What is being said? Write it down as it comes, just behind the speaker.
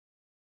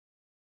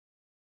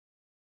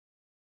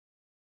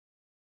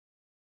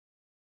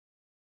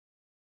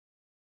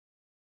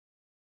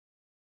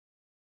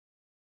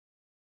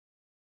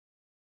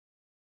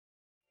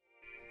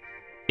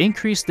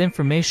increased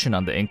information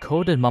on the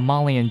encoded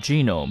mammalian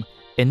genome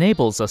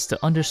enables us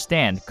to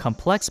understand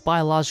complex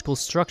biological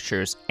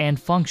structures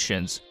and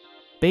functions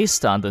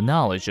based on the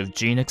knowledge of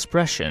gene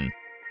expression.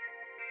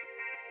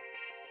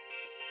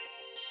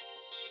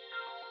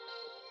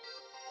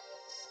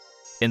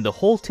 In the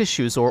whole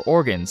tissues or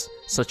organs,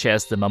 such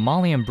as the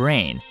mammalian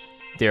brain,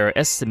 there are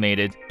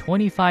estimated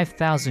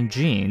 25,000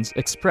 genes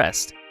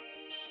expressed.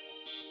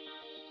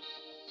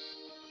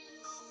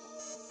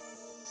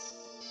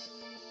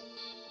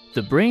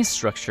 The brain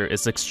structure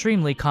is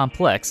extremely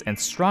complex and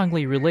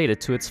strongly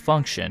related to its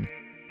function.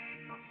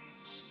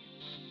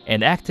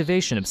 And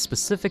activation of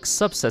specific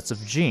subsets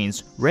of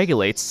genes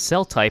regulates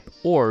cell type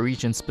or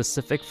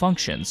region-specific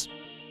functions.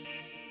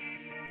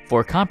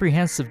 For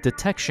comprehensive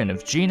detection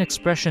of gene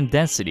expression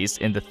densities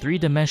in the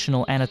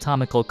three-dimensional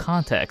anatomical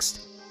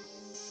context,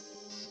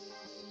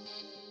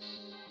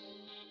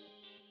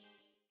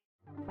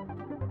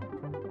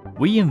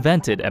 we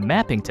invented a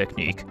mapping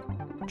technique,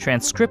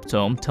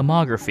 transcriptome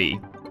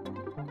tomography.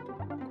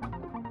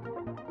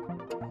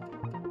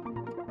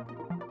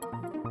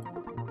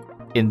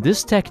 In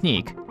this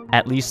technique,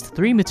 at least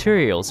 3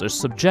 materials are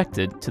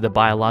subjected to the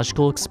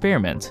biological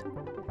experiment.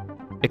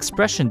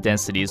 Expression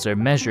densities are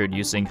measured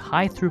using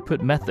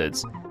high-throughput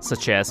methods,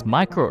 such as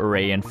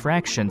microarray and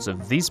fractions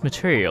of these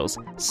materials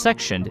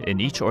sectioned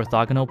in each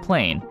orthogonal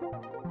plane.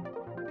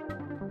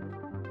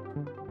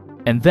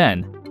 And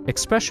then,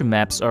 expression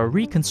maps are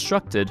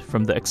reconstructed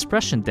from the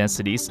expression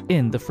densities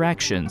in the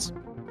fractions.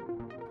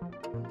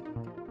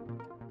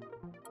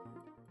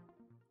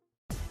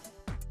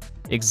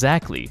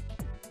 Exactly.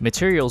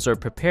 Materials are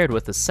prepared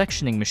with a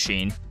sectioning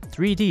machine,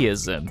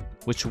 3Dism,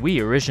 which we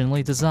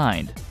originally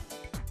designed.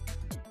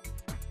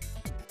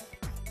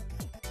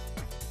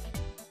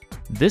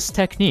 This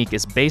technique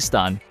is based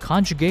on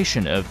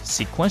conjugation of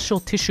sequential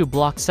tissue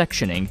block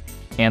sectioning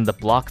and the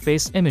block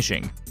face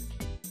imaging.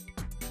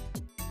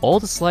 All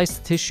the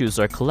sliced tissues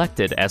are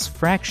collected as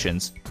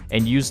fractions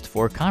and used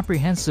for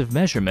comprehensive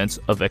measurements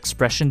of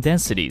expression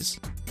densities.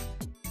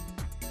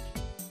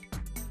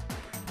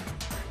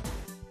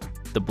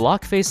 The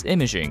block face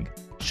imaging,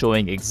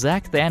 showing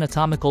exact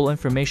anatomical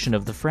information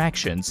of the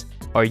fractions,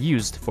 are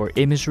used for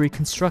image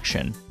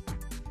reconstruction.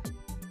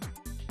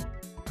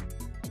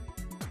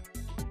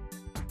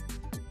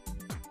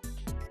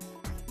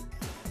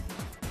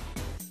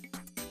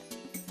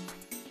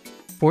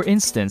 For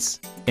instance,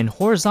 in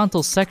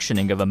horizontal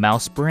sectioning of a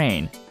mouse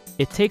brain,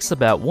 it takes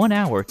about 1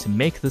 hour to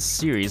make this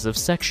series of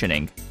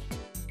sectioning.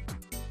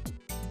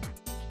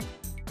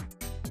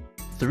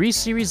 3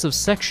 series of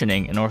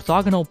sectioning in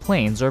orthogonal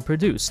planes are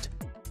produced.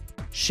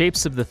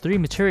 Shapes of the 3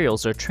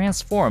 materials are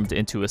transformed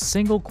into a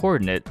single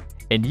coordinate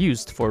and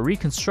used for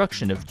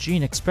reconstruction of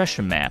gene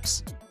expression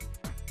maps.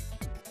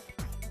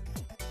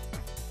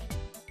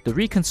 The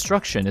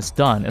reconstruction is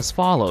done as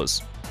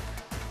follows.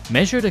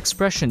 Measured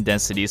expression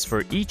densities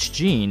for each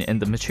gene in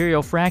the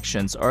material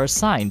fractions are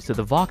assigned to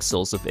the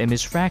voxels of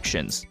image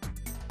fractions.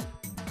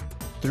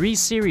 3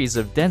 series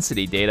of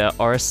density data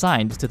are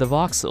assigned to the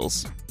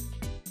voxels.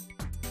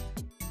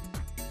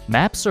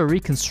 Maps are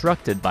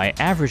reconstructed by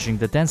averaging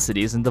the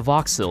densities in the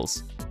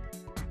voxels.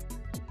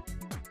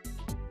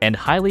 And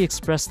highly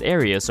expressed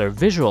areas are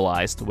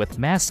visualized with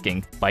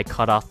masking by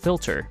cutoff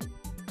filter.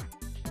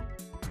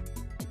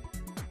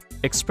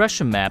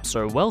 Expression maps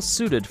are well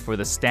suited for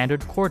the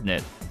standard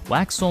coordinate,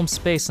 waxome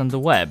space on the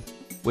web,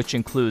 which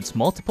includes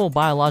multiple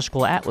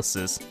biological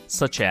atlases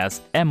such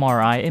as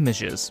MRI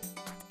images.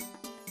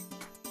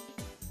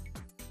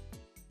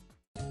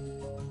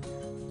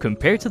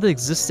 Compared to the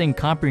existing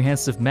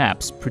comprehensive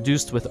maps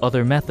produced with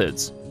other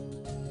methods,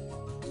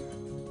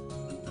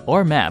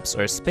 our maps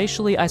are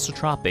spatially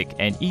isotropic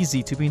and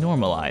easy to be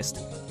normalized,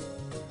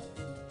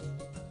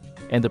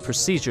 and the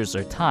procedures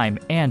are time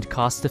and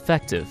cost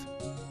effective.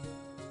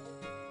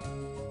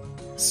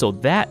 So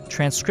that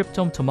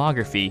transcriptome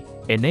tomography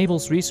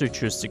enables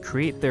researchers to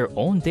create their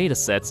own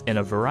datasets in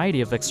a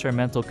variety of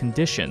experimental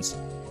conditions,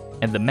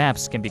 and the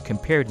maps can be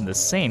compared in the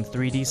same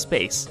 3D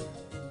space.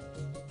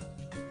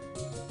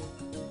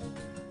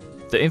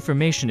 The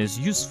information is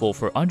useful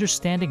for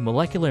understanding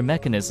molecular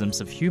mechanisms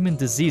of human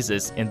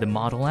diseases in the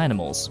model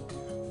animals.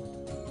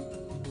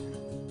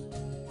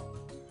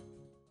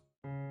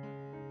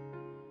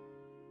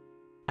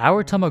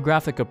 Our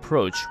tomographic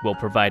approach will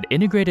provide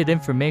integrated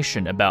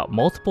information about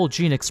multiple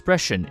gene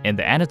expression in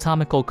the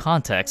anatomical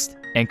context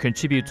and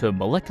contribute to a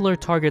molecular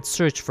target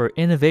search for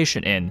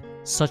innovation in,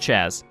 such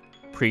as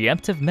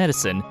preemptive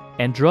medicine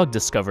and drug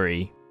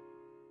discovery.